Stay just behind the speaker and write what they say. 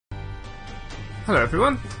Hello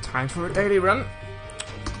everyone, time for a daily run.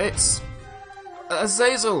 It's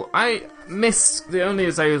Azazel. I missed the only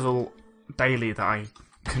Azazel daily that I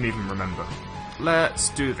can even remember. Let's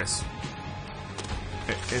do this.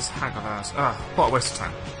 It is Hagavaz. What a waste of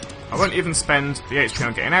time. I won't even spend the HP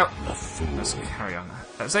on getting out. Let's carry on.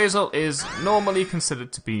 Azazel is normally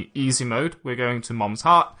considered to be easy mode. We're going to Mom's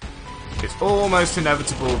Heart. It's almost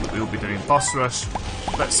inevitable that we'll be doing boss rush.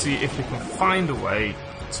 Let's see if we can find a way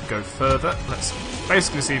to go further. Let's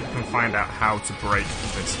basically see if we can find out how to break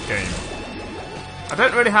this game. I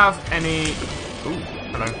don't really have any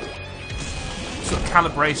sort of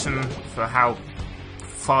calibration for how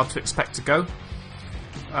far to expect to go.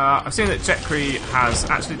 I've seen that Jetcree has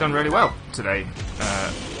actually done really well today.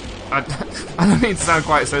 I don't mean to sound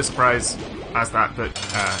quite so surprised as that, but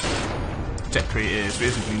Jetcree is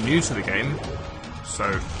reasonably new to the game,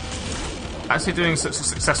 so actually doing such a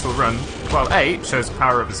successful run, well, A, shows the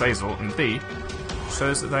power of Azazel, and B,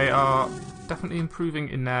 shows that they are definitely improving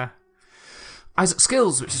in their Isaac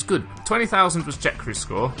skills, which is good. 20,000 was Jetcree's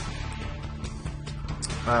score.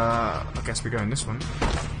 I guess we're going this one.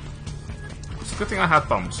 It's a good thing I had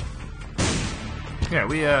bombs. Yeah,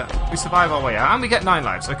 we survive our way out, and we get 9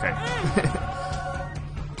 lives, okay.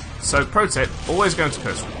 So, pro tip, always go into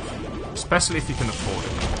curse rooms, especially if you can afford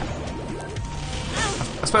it.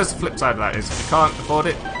 I suppose the flip side of that is, if you can't afford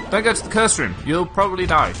it, don't go to the curse room. You'll probably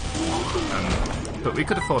die. But we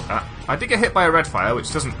could afford that. I did get hit by a red fire,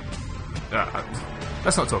 which doesn't...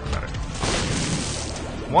 let's not talk about it.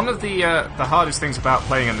 One of the hardest things about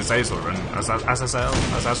playing an Azazel run,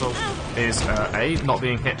 Azazel, is A, not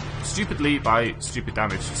being hit stupidly by stupid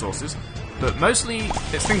damage sources, but mostly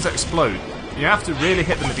it's things that explode. You have to really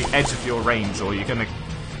hit them at the edge of your range, or you're gonna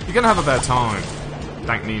have a bad time.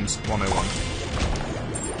 Dank memes 101.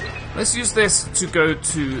 Let's use this to go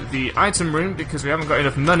to the item room, because we haven't got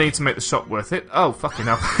enough money to make the shop worth it. Oh, fucking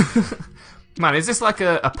hell. Man, is this like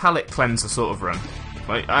a palate cleanser sort of run?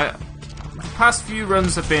 Like, the past few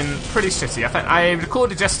runs have been pretty shitty. I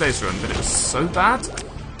recorded yesterday's run, but it was so bad.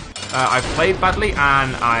 I played badly,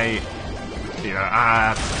 and I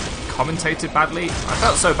commentated badly. I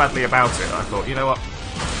felt so badly about it, I thought, you know what?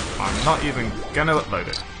 I'm not even gonna upload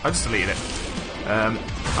it. I just deleted it.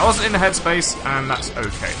 I wasn't in the headspace, and that's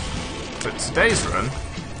okay. But today's run,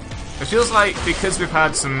 it feels like, because we've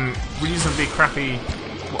had some reasonably crappy,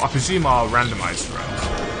 what I presume are randomised runs.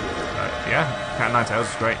 Yeah, Cat 9 Tails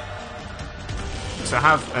is great. To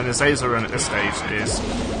have an Azazel run at this stage is...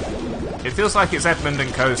 It feels like it's Edmund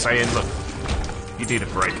and co saying, look, you need a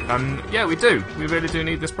break. And yeah, we do. We really do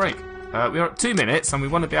need this break. We are at 2 minutes, and we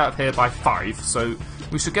want to be out of here by 5, so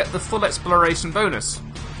we should get the full exploration bonus.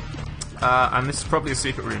 And this is probably a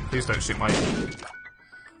secret room. Please don't shoot my...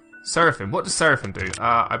 Seraphim. What does Seraphim do?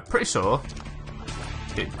 I'm pretty sure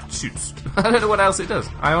it shoots. I don't know what else it does.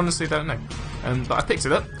 I honestly don't know. But I picked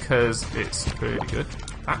it up because it's pretty good.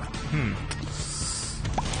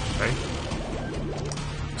 Okay.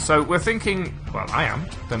 So we're thinking, well, I am,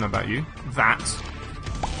 don't know about you, that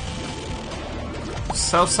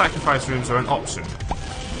self-sacrifice rooms are an option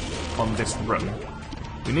on this run.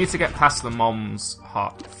 We need to get past the Mom's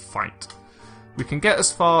Heart fight. We can get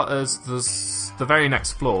as far as the very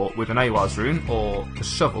next floor with an Awaz rune or a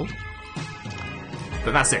shovel,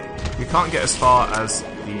 but that's it. We can't get as far as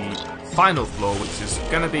the final floor, which is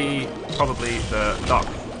going to be probably the Dark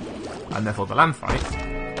and therefore the Land fight,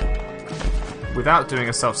 without doing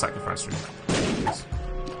a self-sacrifice room.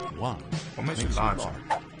 What makes you larger?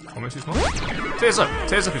 What makes you small? Tears up!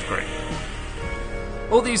 Tears up is great.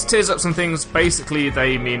 All these tears ups and things, basically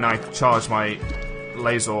they mean I charge my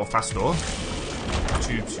laser fast door.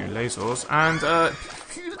 Two lasers. And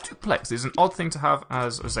duplex is an odd thing to have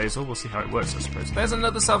as Azazel. We'll see how it works, I suppose. There's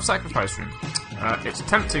another self-sacrifice room. It's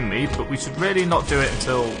tempting me, but we should really not do it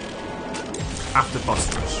until after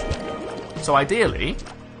boss rush. So ideally,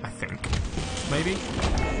 I think, maybe.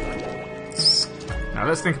 Now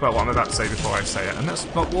let's think about what I'm about to say before I say it, and let's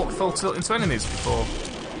not walk full tilt into enemies before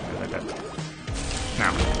they're dead.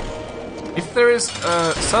 Now, if there is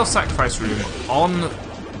a self-sacrifice room on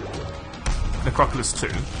Necropolis 2,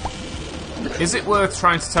 is it worth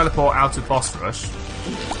trying to teleport out of boss rush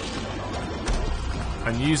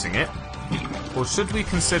and using it, or should we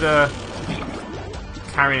consider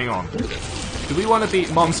carrying on? Do we want to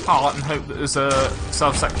beat Mom's Heart and hope that there's a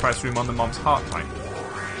self-sacrifice room on the Mom's Heart fight?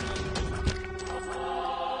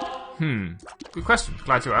 Good question.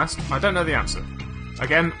 Glad you asked. I don't know the answer.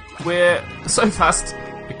 Again, we're so fast,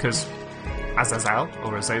 because Azazel,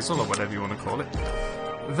 or Azazel, or whatever you want to call it,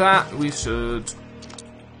 that we should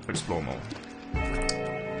explore more.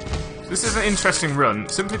 So this is an interesting run,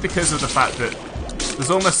 simply because of the fact that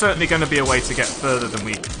There's almost certainly going to be a way to get further than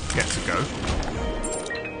we get to go.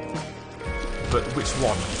 But which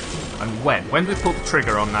one? And when? When do we pull the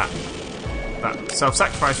trigger on that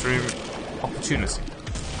self-sacrifice room opportunity?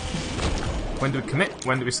 When do we commit?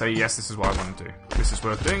 When do we say, yes, this is what I want to do? This is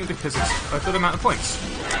worth doing because it's a good amount of points.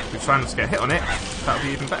 If we try not to get hit on it, that would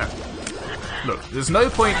be even better. Look, there's no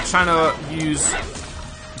point trying to use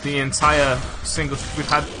the entire single... We've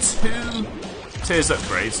had 2 tiers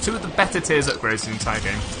upgrades, 2 of the better tiers upgrades in the entire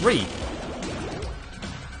game. 3.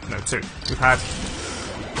 No, 2. We've had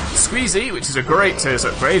Squeezy, which is a great tiers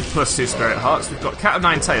upgrade, plus 2 Spirit Hearts. We've got Cat of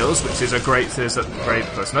Nine Tails, which is a great tiers upgrade,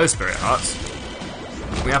 plus no Spirit Hearts.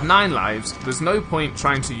 We have 9 lives. There's no point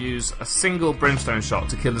trying to use a single Brimstone shot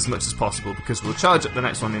to kill as much as possible, because we'll charge up the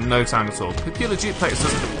next one in no time at all. Peculiar Duplicates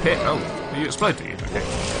doesn't appear... Oh, you explode, do you? Okay.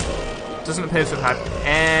 Doesn't appear to have had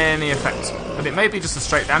any effect. But it may be just a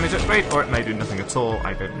straight damage upgrade, or it may do nothing at all.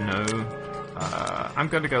 I don't know. I'm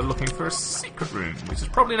going to go looking for a secret room, which is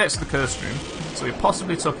probably next to the curse room. So we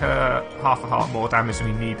possibly took half a heart more damage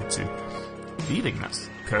than we needed to. Feeling that's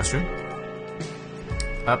the curse room.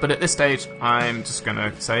 But at this stage, I'm just going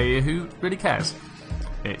to say who really cares.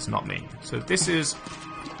 It's not me. So this is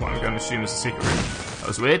what I'm going to assume is a secret room. That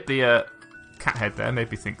was weird. The cat head there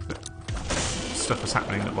made me think that stuff was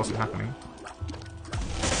happening that wasn't happening.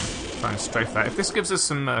 Try and strafe that. If this gives us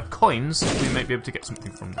some coins, we may be able to get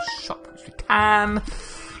something from the shop, which we can.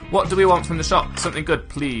 What do we want from the shop? Something good,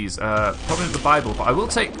 please. Probably the Bible, but I will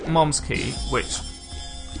take Mom's key, which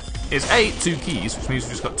is 2 keys, which means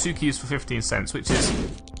we've just got 2 keys for 15 cents, which is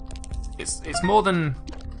it's more than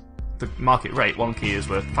the market rate. 1 key is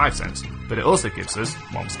worth 5 cents, but it also gives us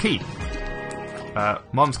Mom's key.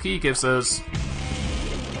 Mom's key gives us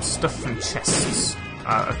stuff from chests.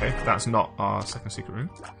 Okay, that's not our second secret room.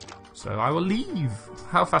 So I will leave.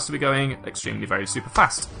 How fast are we going? Extremely, very super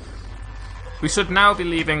fast. We should now be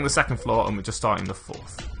leaving the 2nd floor and we're just starting the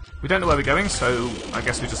 4th. We don't know where we're going, so I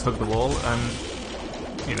guess we just hug the wall and,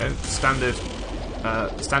 you know, standard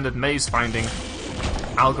maze finding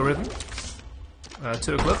algorithm.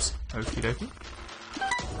 2 of gloves. Okie dokie.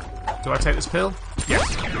 Do I take this pill?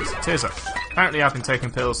 Yes. Tears up. Apparently I've been taking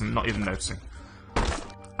pills and not even noticing.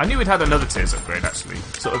 I knew we'd had another tiers upgrade, actually.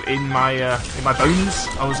 Sort of in my bones,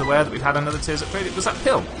 I was aware that we'd had another tiers upgrade. It was that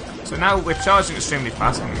pill. So now we're charging extremely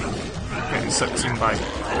fast and getting sucked in by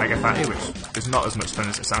Mega Fatty, which is not as much fun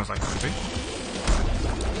as it sounds like it would be.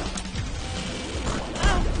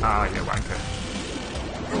 Ah, you wanker.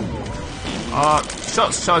 Our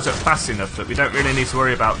shots charge up fast enough that we don't really need to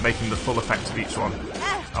worry about making the full effect of each one.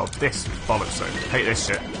 Oh, this is bollocks, though. I hate this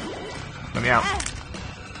shit. Let me out.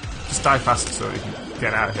 Just die faster so we can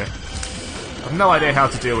get out of here. I have no idea how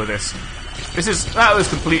to deal with this. That was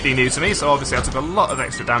completely new to me, so obviously I took a lot of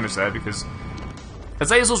extra damage there because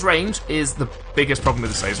Azazel's range is the biggest problem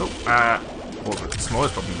with Azazel, or the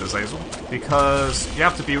smallest problem with Azazel, because you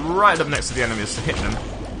have to be right up next to the enemies to hit them.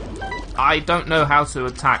 I don't know how to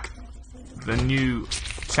attack the new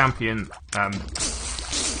champion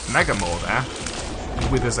Megamore there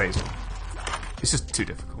with Azazel. It's just too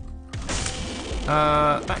difficult.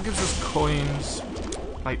 That gives us coins.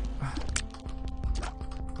 Like,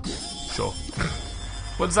 sure.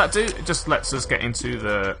 What does that do? It just lets us get into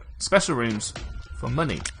the special rooms for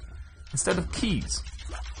money instead of keys.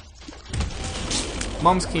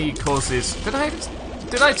 Mom's key causes. Did I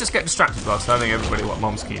just get distracted whilst telling everybody what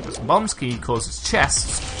Mom's key does? Mom's key causes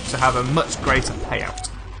chests to have a much greater payout.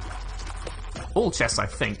 All chests, I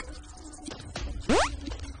think.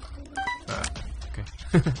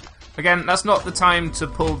 Okay. Again, that's not the time to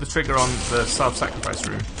pull the trigger on the self-sacrifice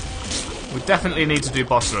room. We definitely need to do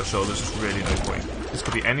boss rush, or there's just really no point. This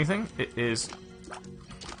could be anything. It is...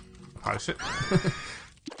 Oh shit.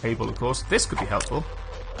 Able, of course. This could be helpful.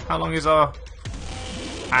 How long is our...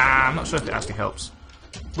 I'm not sure if it actually helps.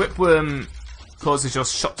 Whipworm causes your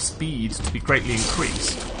shot speed to be greatly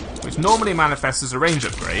increased, which normally manifests as a range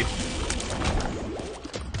upgrade.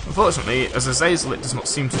 Unfortunately, as Azazel, it does not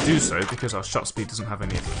seem to do so because our shot speed doesn't have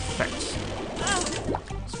any effects.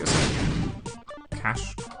 Let's get some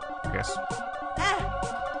cash, I guess.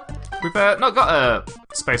 We've not got a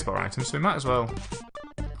spacebar item, so we might as well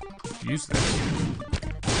use this.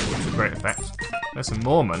 It's a great effect. There's some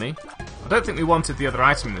more money. I don't think we wanted the other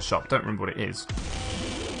item in the shop. Don't remember what it is.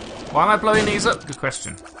 Why am I blowing these up? Good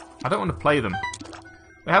question. I don't want to play them.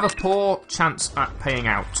 They have a poor chance at paying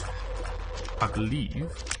out, I believe.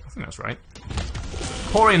 I think that's right.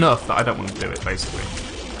 Poor enough that I don't want to do it, basically.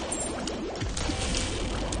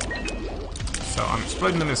 So I'm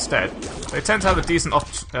exploding them instead. They tend to have a decent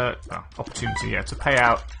opportunity, to pay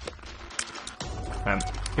out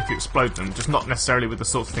if you explode them, just not necessarily with the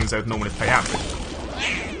sorts of things they would normally pay out with.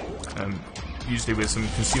 usually with some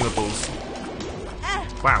consumables.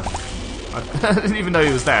 Wow. I didn't even know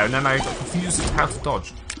he was there, and then I got confused as to how to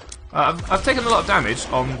dodge. I've taken a lot of damage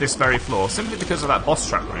on this very floor, simply because of that boss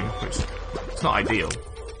trap room, which is not ideal.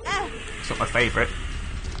 It's not my favourite.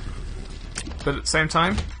 But at the same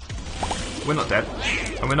time, we're not dead,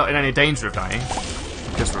 and we're not in any danger of dying,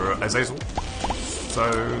 because we're Azazel. So,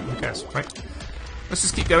 who cares, right? Let's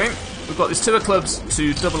just keep going. We've got these 2 clubs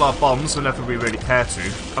to double our bombs whenever we really care to.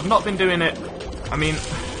 I've not been doing it, I mean,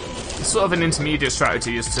 it's sort of an intermediate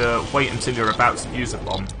strategy is to wait until you're about to use a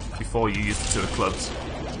bomb before you use the 2 clubs.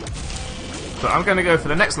 But I'm going to go for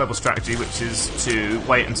the next level strategy, which is to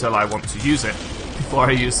wait until I want to use it before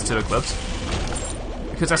I use the 2 clubs.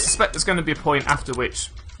 Because I suspect there's going to be a point after which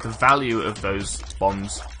the value of those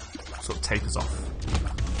bombs sort of tapers off.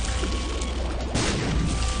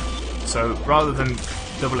 So rather than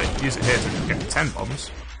double it, use it here to get 10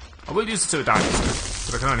 bombs, I will use the 2 of diamonds,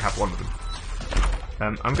 because I can only have 1 of them.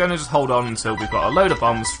 I'm going to just hold on until we've got a load of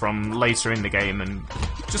bombs from later in the game and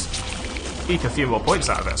just eke a few more points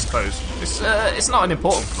out of it, I suppose. It's not an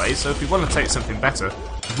important play, so if we want to take something better,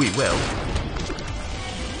 we will.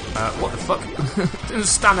 What the fuck? Didn't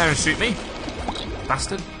just stand there and shoot me,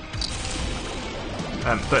 bastard.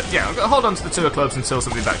 But yeah, I'm going to hold on to the 2 of clubs until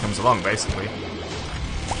something better comes along, basically.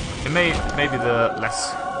 It may be the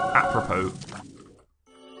less apropos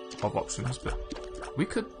of options, but we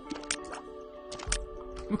could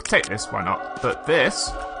take this, why not? But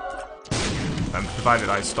this, provided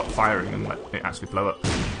I stop firing and let it actually blow up,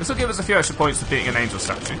 this will give us a few extra points for beating an angel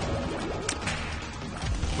statue,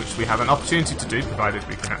 which we have an opportunity to do, provided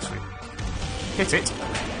we can actually hit it.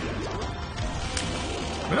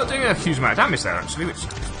 We're not doing a huge amount of damage there, actually, which is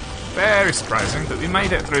very surprising, but we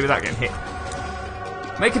made it through without getting hit.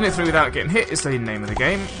 Making it through without getting hit is the name of the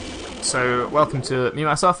game. So, welcome to me,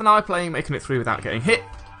 myself, and I playing Making It Through Without Getting Hit.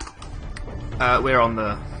 We're on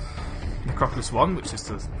the Necropolis 1, which is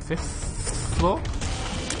the 5th floor.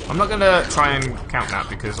 I'm not going to try and count that,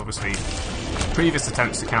 because obviously previous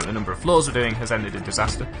attempts to count the number of floors we're doing has ended in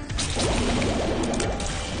disaster.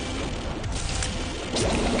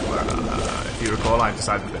 If you recall, I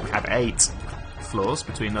decided that we had 8 floors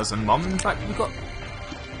between us and Mom. In fact, we've got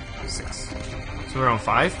 6. So we're on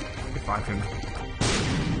 5, if I can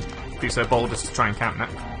be so bold as to try and count that.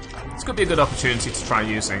 This could be a good opportunity to try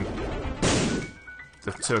using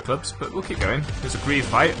the 2 clubs, but we'll keep going. There's a greed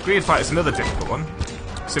fight. Greed fight is another difficult one,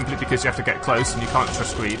 simply because you have to get close and you can't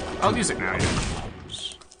trust greed. I'll use it now, yeah.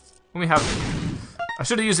 When we have... I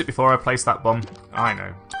should have used it before I placed that bomb. I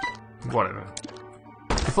know. Whatever.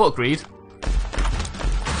 We fought greed.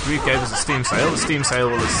 Greed gave us a steam sale. The steam sale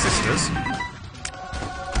will assist us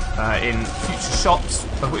in future shops,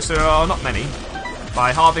 of which there are not many,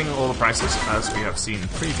 by halving all the prices, as we have seen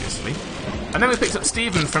previously. And then we picked up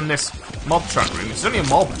Stephen from this mob trap room. It's only a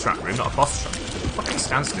mob trap room, not a boss trap room. Fucking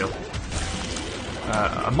stand still.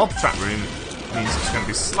 A mob trap room means it's going to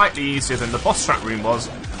be slightly easier than the boss trap room was,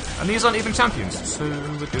 and these aren't even champions, so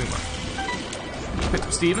we're doing well. Picked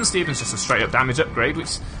up Stephen. Stephen's just a straight up damage upgrade,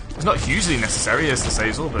 which is not hugely necessary as the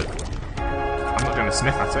Azazel, but I'm not going to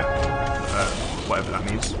sniff at it. Whatever that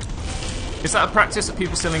means. Is that a practice that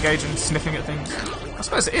people still engage in, sniffing at things? I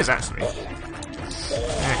suppose it is, actually.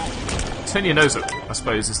 Yeah. Turn your nose up, I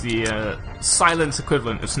suppose, is the silent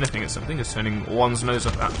equivalent of sniffing at something, is turning one's nose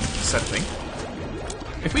up at said thing.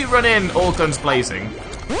 If we run in all guns blazing,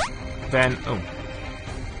 then... oh.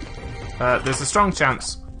 There's a strong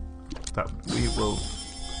chance that we will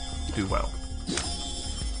do well.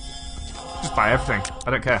 Just buy everything.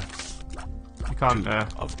 I don't care. You can't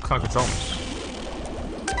control me.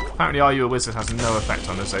 Apparently, Are You a Wizard has no effect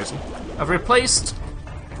on Azazel. I've replaced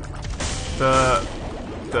the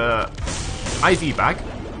IV bag,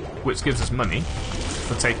 which gives us money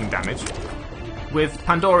for taking damage, with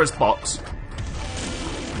Pandora's box,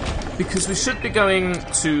 because we should be going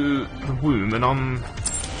to the womb, and on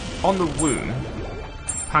the womb,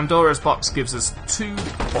 Pandora's box gives us 2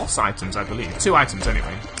 boss items, I believe. 2 items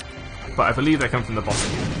anyway, but I believe they come from the boss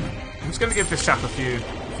room. I'm just going to give this chap a few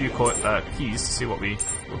keys to see what we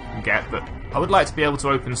can get, but I would like to be able to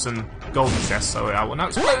open some golden chests, so I will now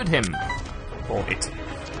explode him. Or it.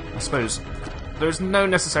 I suppose there is no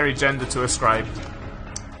necessary gender to ascribe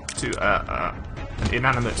to an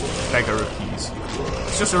inanimate beggar of keys.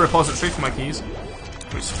 It's just a repository for my keys,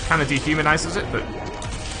 which kind of dehumanises it, but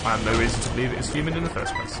I have no reason to believe it is human in the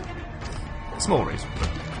first place. Small reason, but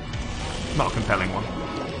not a compelling one.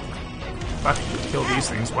 If I could kill these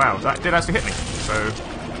things, wow, that did actually hit me, so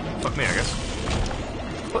fuck me, I guess.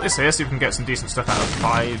 Put this here so we can get some decent stuff out of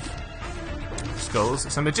 5 skulls.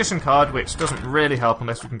 It's a magician card, which doesn't really help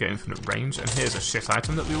unless we can get infinite range. And here's a shit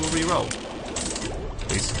item that we will re-roll.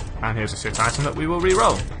 Please. And here's a shit item that we will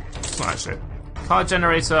re-roll. It's not that shit. Card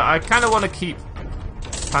generator, I kind of want to keep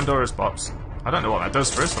Pandora's box. I don't know what that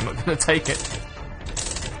does for us, I'm not going to take it.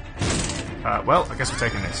 Well, I guess we're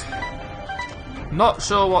taking this. Not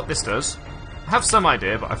sure what this does. I have some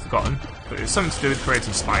idea, but I've forgotten. But it's something to do with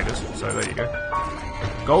creating spiders, so there you go.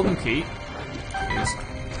 Golden Key is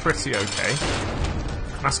pretty okay.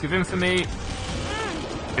 Mask of Infamy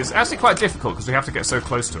is actually quite difficult because we have to get so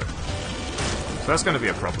close to it. So that's going to be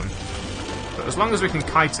a problem. But as long as we can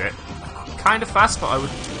kite it, kind of fast, but I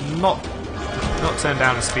would not turn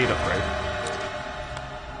down a speed upgrade.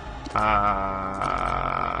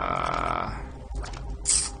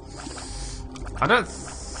 I don't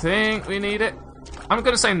think we need it. I'm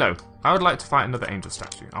going to say no. I would like to fight another angel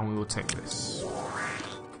statue, and we will take this.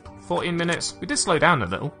 14 minutes. We did slow down a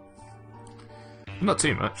little. Not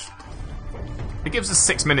too much. It gives us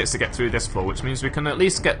 6 minutes to get through this floor, which means we can at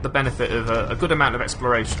least get the benefit of a good amount of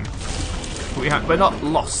exploration. But we're not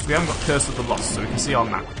lost. We haven't got Curse of the Lost, so we can see our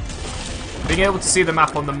map. Being able to see the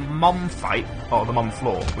map on the Mom fight, or the Mom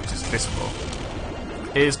floor, which is this floor,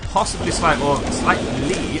 is possibly slightly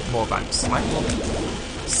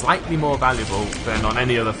more valuable than on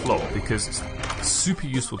any other floor, because it's super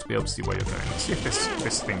useful to be able to see where you're going. Let's see if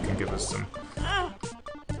this thing can give us some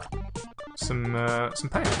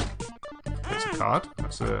payoff. It's a card.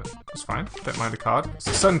 That's fine. Don't mind a card. It's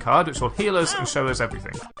a Sun card, which will heal us and show us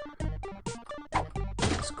everything.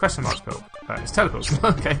 It's a question mark spell. It's teleports.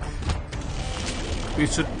 Okay. We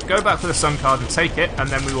should go back for the Sun card and take it, and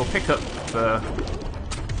then we will pick up the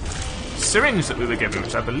syringe that we were given,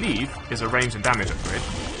 which I believe is a range and damage upgrade. I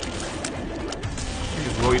think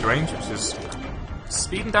it's Roid range, which is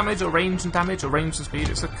speed and damage, or range and damage, or range and speed.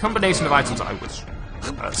 It's a combination of items that I wish.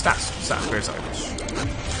 Stat upgrades I wish.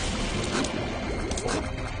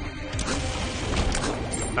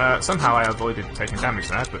 Somehow I avoided taking damage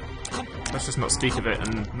there, but let's just not speak of it,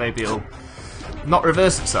 and maybe it'll not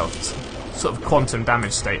reverse itself. It's sort of quantum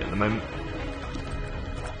damage state at the moment.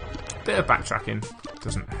 Bit of backtracking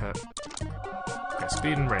doesn't hurt. Okay,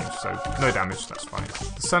 speed and range, so no damage, that's fine.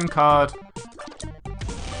 The Sun card.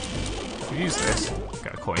 If we use this,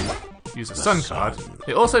 get a coin. Use a Sun card.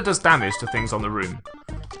 It also does damage to things on the room,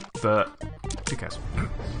 but who cares?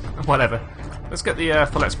 Whatever. Let's get the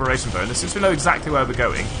full exploration bonus. Since we know exactly where we're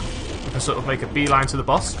going, we can sort of make a beeline to the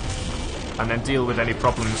boss, and then deal with any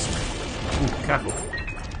problems. Ooh, careful.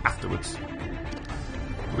 Afterwards.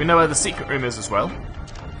 We know where the secret room is as well,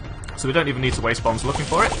 so we don't even need to waste bombs looking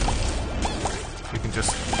for it. We can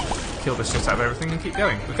just kill the shit out of everything and keep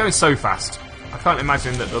going. We're going so fast. I can't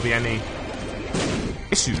imagine that there'll be any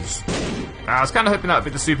issues. I was kind of hoping that would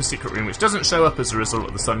be the super secret room, which doesn't show up as a result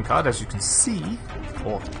of the Sun card, as you can see,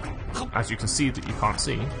 or as you can see that you can't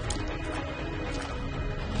see.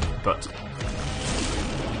 But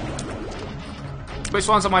which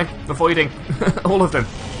ones am I avoiding? All of them.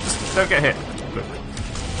 Just don't get hit. Good.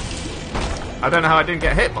 I don't know how I didn't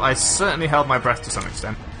get hit, but I certainly held my breath to some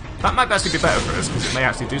extent. That might actually be better for us, because it may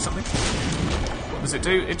actually do something. What does it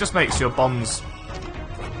do? It just makes your bombs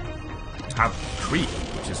have creep,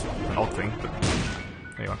 which is an odd thing, but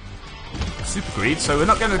there you are. Super greed, so we're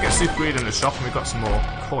not going to get super greed in the shop, and we've got some more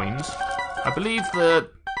coins. I believe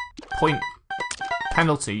the point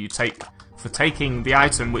penalty you take for taking the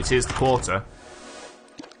item, which is the quarter.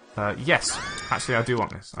 Yes, actually I do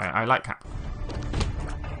want this. I like cap.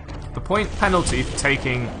 The point penalty for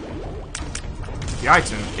taking the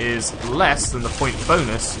item is less than the point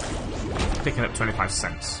bonus for picking up 25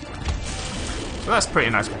 cents. So that's pretty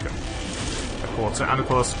nice pickup. A quarter, and of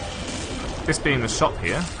course, this being the shop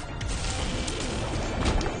here,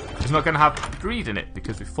 is not going to have greed in it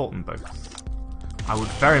because we fought them both. I would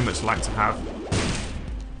very much like to have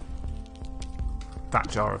that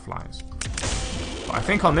jar of flies. But I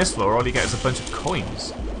think on this floor all you get is a bunch of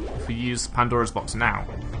coins if we use Pandora's box now,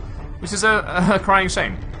 which is a crying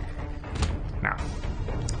shame. Now,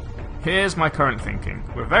 here's my current thinking.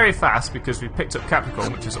 We're very fast because we picked up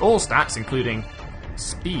Capricorn, which is all stats, including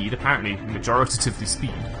speed, apparently majoritatively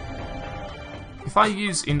speed. If I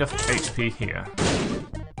use enough HP here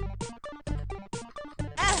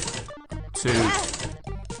to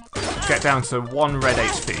get down to 1 red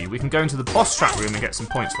HP, we can go into the boss trap room and get some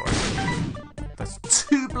points for it. There's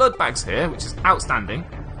 2 blood bags here, which is outstanding.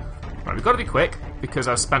 Right, we've got to be quick, because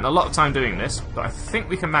I've spent a lot of time doing this, but I think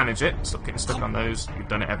we can manage it. Stop getting stuck on those. We've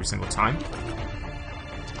done it every single time.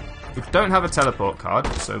 We don't have a teleport card,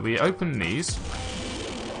 so we open these.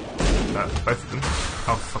 Both of them.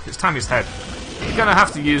 Oh, fuck, it's Tammy's head. We're going to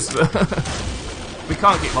have to use the... We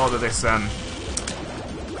can't get hold of this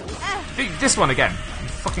This one again. Are you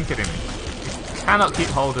fucking kidding me? We cannot keep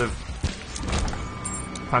hold of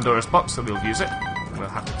Pandora's box, so we'll use it. We'll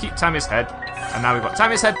have to keep Tammy's head. And now we've got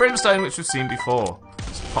Tammy's head brimstone, which we've seen before.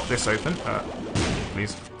 Let's pop this open.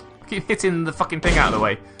 Please. I keep hitting the fucking thing out of the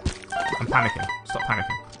way. I'm panicking. Stop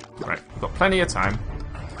panicking. Right, we've got plenty of time.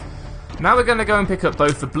 Now we're going to go and pick up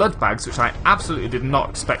both the blood bags, which I absolutely did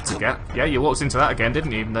not expect to get. Yeah, you walked into that again,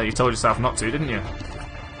 didn't you? Even though you told yourself not to, didn't you?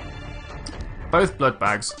 Both blood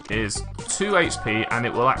bags is 2 HP, and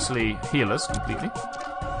it will actually heal us completely.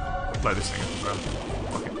 Blow this thing up as well.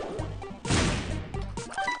 Bucket.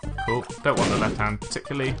 Cool. Don't want the left hand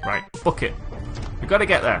particularly. Right, bucket. We've got to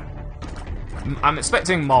get there. I'm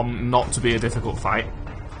expecting Mom not to be a difficult fight.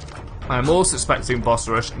 I'm also expecting Boss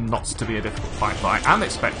Rush not to be a difficult fight, but I am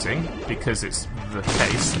expecting, because it's the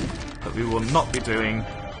case, that we will not be doing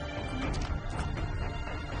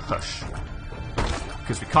Hush.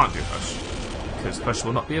 Because we can't do Hush. Because Hush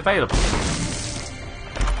will not be available.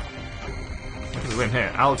 What do we win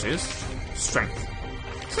here? Algiers. Strength.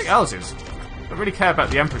 I think Algiers. I don't really care about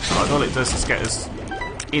the Emperor card. All it does is get us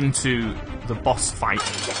into the boss fight.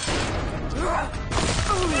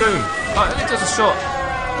 Boom! Oh, it does a short...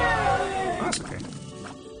 That's okay.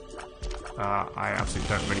 I absolutely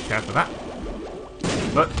don't really care for that.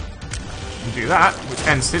 But we can do that, which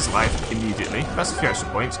ends his life immediately. That's a few extra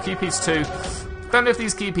points. Key piece 2. Don't know if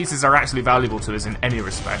these key pieces are actually valuable to us in any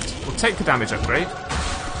respect. We'll take the damage upgrade.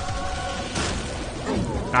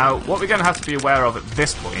 Now, what we're going to have to be aware of at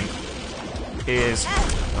this point is,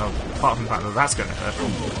 well, apart from the fact that that's going to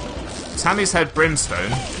hurt, Tammy's Head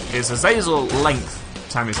Brimstone is Azazel length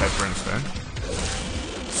Tammy's Head Brimstone.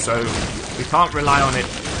 So we can't rely on it.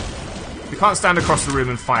 We can't stand across the room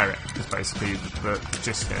and fire it, is basically the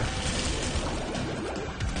gist here.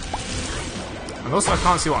 And also I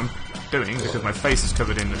can't see what I'm doing because my face is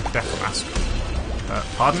covered in a death mask.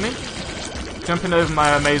 Pardon me? Jumping over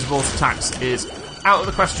my Maze Vault attacks is out of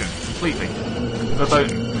the question, completely.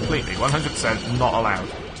 Verboten, completely, 100% not allowed.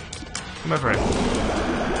 Come over here.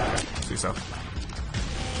 Do yourself.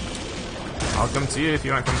 I'll come to you if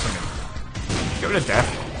you won't come to me. Get rid of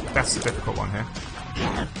Death. Death's a difficult one here.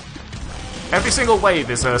 Every single wave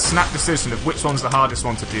is a snap decision of which one's the hardest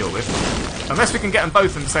one to deal with. Unless we can get them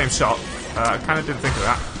both in the same shot. I kind of didn't think of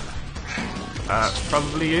that.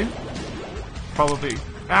 Probably you. Probably...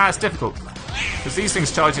 it's difficult. Because these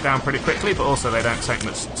things charge you down pretty quickly, but also they don't take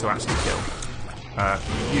much to actually kill.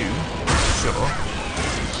 You. Sure.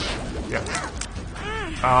 Yeah.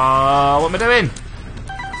 What am I doing?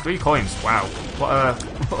 3 coins. Wow.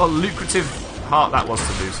 What a lucrative heart that was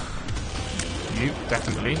to lose. You,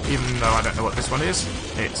 definitely. Even though I don't know what this one is.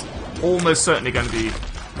 It's almost certainly going to be...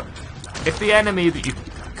 If the enemy that you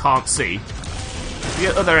can't see...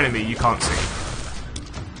 The other enemy you can't see...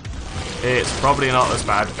 It's probably not as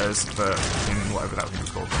bad as the... in whatever that was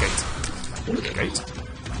called. Gate. Gate?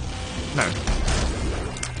 No.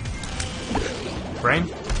 Brain?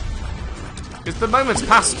 It's the moment's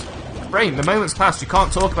past. Brain, the moment's past. You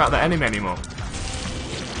can't talk about that enemy anymore.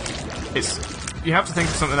 It's... You have to think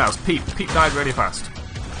of something else. Pete. Pete died really fast.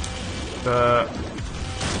 The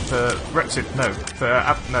Repsid... No.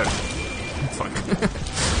 No. Fuck.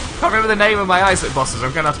 Can't remember the name of my Isaac bosses.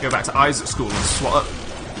 I'm going to have to go back to Isaac school and swat up.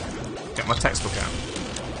 Get my textbook out.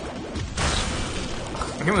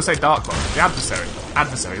 I'm going to say Dark One. The Adversary.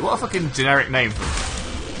 Adversary. What a fucking generic name for a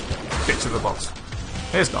bitch of a boss.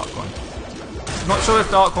 Here's Dark One. I'm not sure if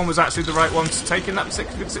Dark One was actually the right one to take in that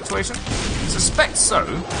particular situation. I suspect so,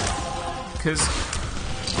 because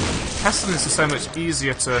Pestilence is so much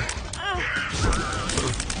easier to sort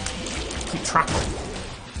of keep track of.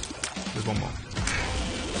 There's one more.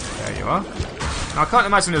 There you are. Now I can't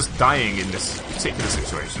imagine us dying in this particular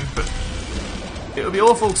situation, but it would be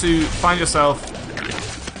awful to find yourself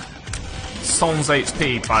sans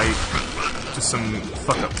HP by just some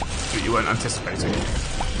fuck up that you weren't anticipating.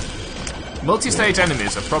 Multi-stage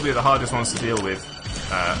enemies are probably the hardest ones to deal with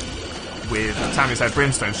Tammy's Head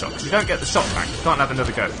Brimstone shot, because you don't get the shot back, you can't have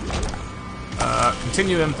another go.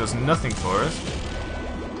 Continuum does nothing for us.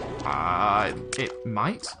 It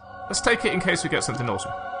might. Let's take it in case we get something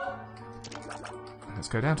awesome. Let's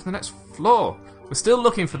go down to the next floor. We're still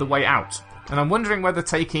looking for the way out, and I'm wondering whether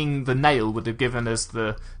taking the nail would have given us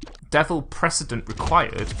the devil precedent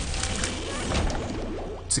required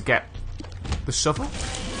to get the shovel?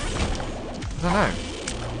 I don't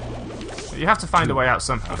know. You have to find a way out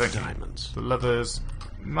somehow, don't you? The levers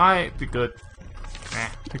might be good.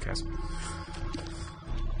 Who cares?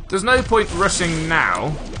 There's no point rushing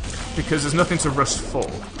now, because there's nothing to rush for.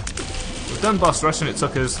 We've done boss rush and it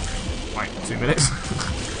took us, like, 2 minutes.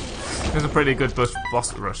 It was a pretty good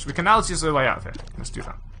boss rush. We can now choose a way out of here. Let's do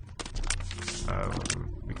that.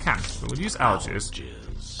 We can, but we'll use Algiers.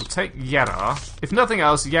 We'll take Yera. If nothing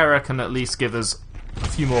else, Yera can at least give us a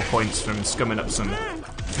few more points from scumming up some...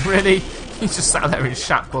 Really? He just sat there and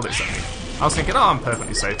shat bullets at me. I was thinking, oh, I'm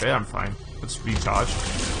perfectly safe here, I'm fine. Let's recharge.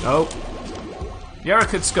 No. Yera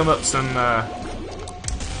could scum up some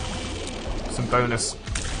bonus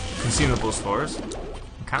consumables for us.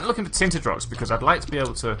 I'm kind of looking for tinted rocks because I'd like to be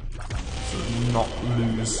able to sort of not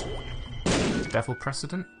lose Devil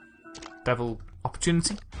Precedent? Devil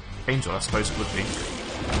Opportunity? Angel, I suppose it would be.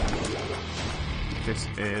 This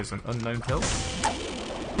is an unknown pill.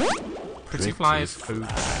 Pretty Flies, okay.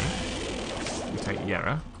 We take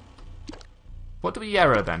Yera. What do we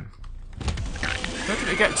Yera then? Don't think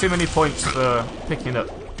we get too many points for picking up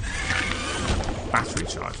battery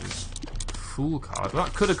charges. Fool card. Well,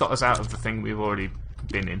 that could have got us out of the thing we've already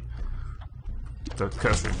been in. The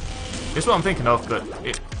curse room. It's what I'm thinking of, but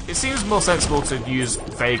it seems more sensible to use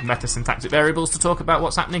vague meta-syntactic variables to talk about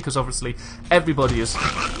what's happening, because obviously everybody is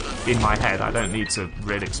in my head. I don't need to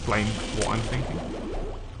really explain what I'm thinking.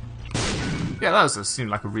 Yeah, that seemed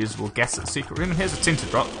like a reasonable guess at the secret room. And here's a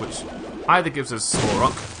tinted rock, which either gives us Spore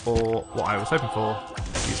Rock, or what I was hoping for,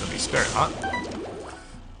 vis-a-vis Spirit Heart.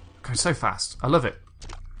 Going so fast. I love it.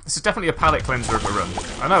 This is definitely a palate cleanser of a run.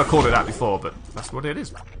 I know I called it that before, but that's what it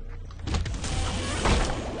is.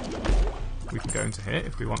 We can go into here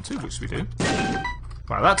if we want to, which we do.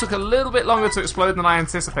 Wow, that took a little bit longer to explode than I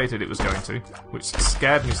anticipated it was going to, which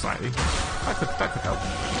scared me slightly. That could help.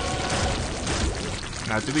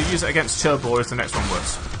 Now, do we use it against Chub, or is the next one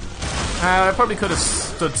worse? I probably could have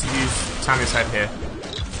stood to use Tammy's head here.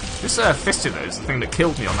 This Fistula is the thing that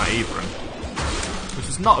killed me on that Eve run, which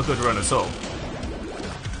is not a good run at all.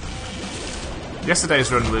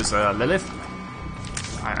 Yesterday's run was Lilith.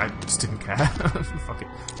 I just didn't care. Fuck it.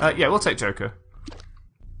 Yeah, we'll take Joker.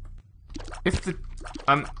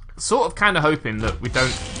 I'm sort of kind of hoping that we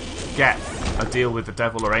don't get a deal with the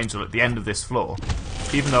Devil or Angel at the end of this floor,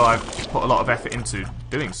 even though I've put a lot of effort into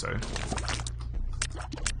doing so.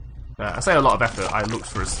 I say a lot of effort, I looked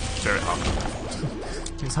for a Spirit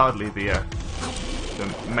Heart. It's hardly the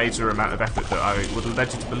major amount of effort that I would have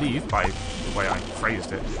led you to believe by the way I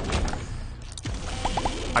phrased it.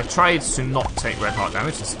 I tried to not take red heart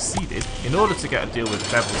damage and succeeded in order to get a deal with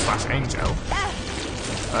Devil/Angel.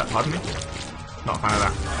 Pardon me? Not a fan of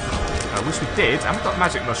that. I wish we did, and we've got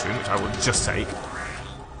Magic Mushroom, which I will just take.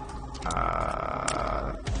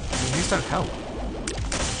 These don't help.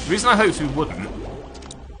 The reason I hoped we wouldn't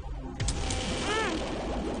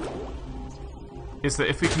is that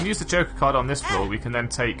if we can use the Joker card on this floor, we can then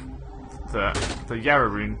take the Yara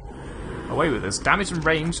rune away with us. Damage and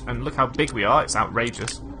range, and look how big we are, it's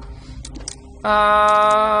outrageous.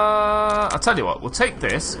 I'll tell you what, we'll take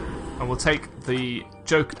this, and we'll take the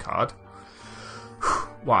Joker card.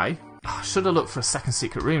 Why? I should have looked for a second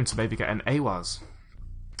secret room to maybe get an Awaz.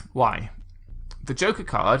 Why? The Joker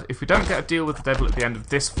card, if we don't get a deal with the Devil at the end of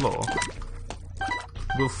this floor,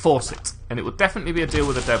 we'll force it. And it will definitely be a deal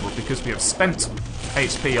with the Devil, because we have spent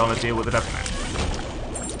HP on a deal with the Devil now.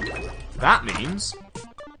 That means...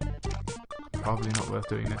 probably not worth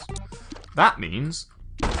doing this. That means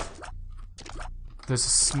there's a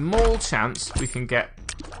small chance we can get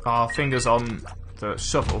our fingers on the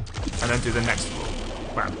shovel and then do the next floor.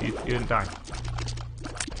 Wow, you didn't die.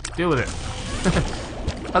 Deal with it.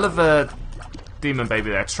 I love Demon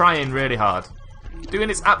Baby there, trying really hard. Doing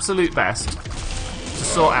its absolute best to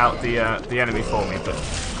sort out the enemy for me, but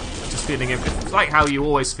just feeling it's like how you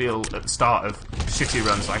always feel at the start of shitty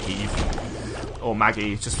runs like Eve or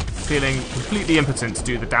Maggie, just feeling completely impotent to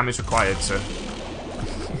do the damage required to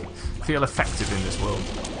feel effective in this world.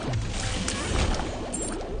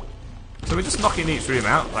 So we're just knocking each room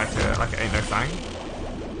out like it ain't no thing.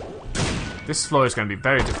 This floor is going to be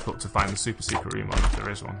very difficult to find the super secret room on, if there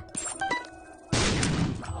is one.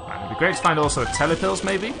 Right, it'd be great to find also a Telepills,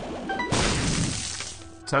 maybe?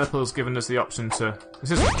 Telepills giving us the option to...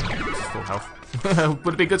 This is full health.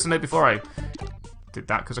 Would it be good to know before I did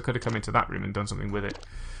that, because I could have come into that room and done something with it.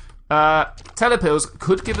 Telepills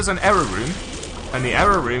could give us an error room, and the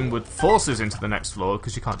error room would force us into the next floor,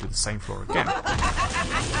 because you can't do the same floor again.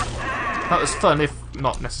 That was fun, if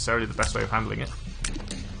not necessarily the best way of handling it.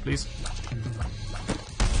 Please.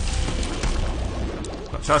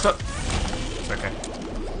 Got charged up. It's okay.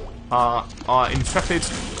 Our intrepid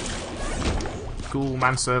ghoul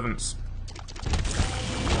manservants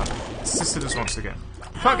assisted us once again.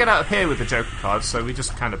 We can't get out of here with the Joker card, so we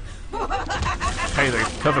just kind of pay the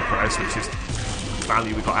cover price, which is the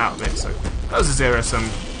value we got out of it. So that was a zero-sum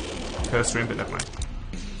curse room, but never mind.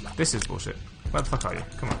 This is bullshit. Where the fuck are you?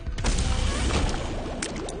 Come on.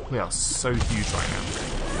 We are so huge right now.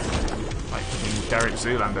 Like fucking Derek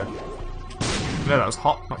Zoolander. No, that was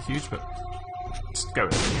hot, not huge, but just go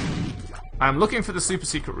with it. I'm looking for the super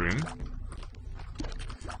secret room.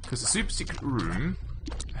 Because the super secret room,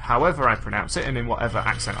 however I pronounce it, and in whatever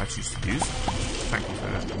accent I choose to use, thank you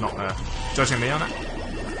for not judging me on it,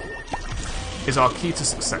 is our key to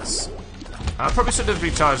success. I probably should have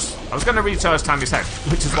recharged. I was going to recharge Tammy's head,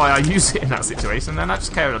 which is why I use it in that situation. Then I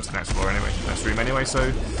just carried on to the next floor anyway, next room anyway.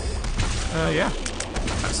 So, yeah,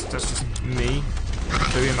 that's just me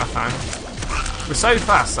doing my thing. We're so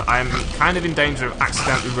fast that I'm kind of in danger of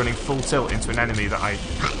accidentally running full tilt into an enemy that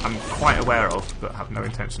I'm quite aware of, but have no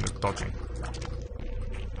intention of dodging.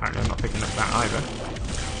 Apparently, I'm not picking up that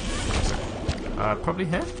either. Probably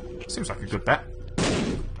here. Seems like a good bet.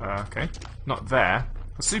 Okay, not there.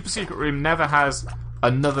 The super secret room never has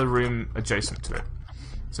another room adjacent to it.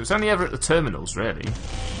 So it's only ever at the terminals, really.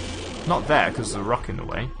 Not there, because there's a rock in the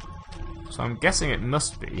way. So I'm guessing it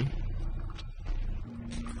must be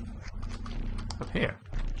up here.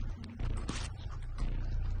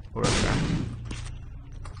 Or up there.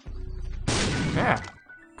 Yeah,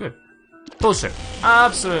 good. Bullshit.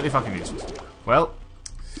 Absolutely fucking useless. Well,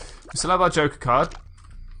 we still have our Joker card.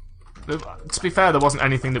 To be fair, there wasn't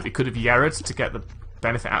anything that we could have yarrowed to get the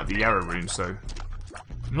benefit out of the yarrow room, so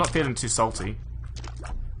I'm not feeling too salty.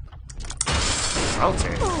 Salty?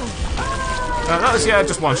 That was, yeah,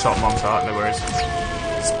 just one shot, Mom's heart, no worries.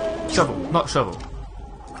 Shovel, not shovel.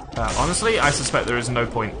 Honestly, I suspect there is no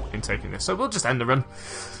point in taking this, so we'll just end the run.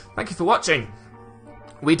 Thank you for watching.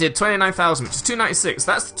 We did 29,000, which is 296.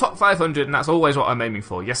 That's the top 500, and that's always what I'm aiming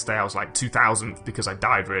for. Yesterday I was like 2,000 because I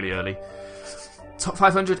died really early. Top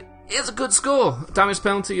 500 is a good score. Damage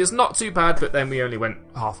penalty is not too bad, but then we only went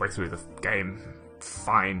halfway through the game.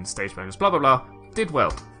 Fine, stage bonus, blah blah blah. Did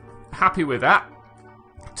well. Happy with that.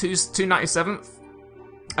 297th.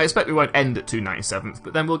 I expect we won't end at 297th,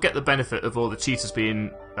 but then we'll get the benefit of all the cheaters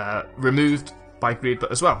being removed by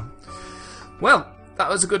Greedbot as well. Well, that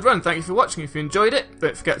was a good run. Thank you for watching. If you enjoyed it,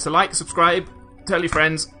 don't forget to like, subscribe, tell your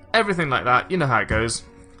friends, everything like that. You know how it goes.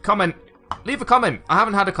 Comment. Leave a comment. I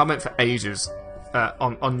haven't had a comment for ages.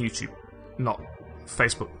 On YouTube, not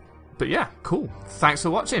Facebook. But yeah, cool. Thanks for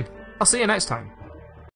watching. I'll see you next time.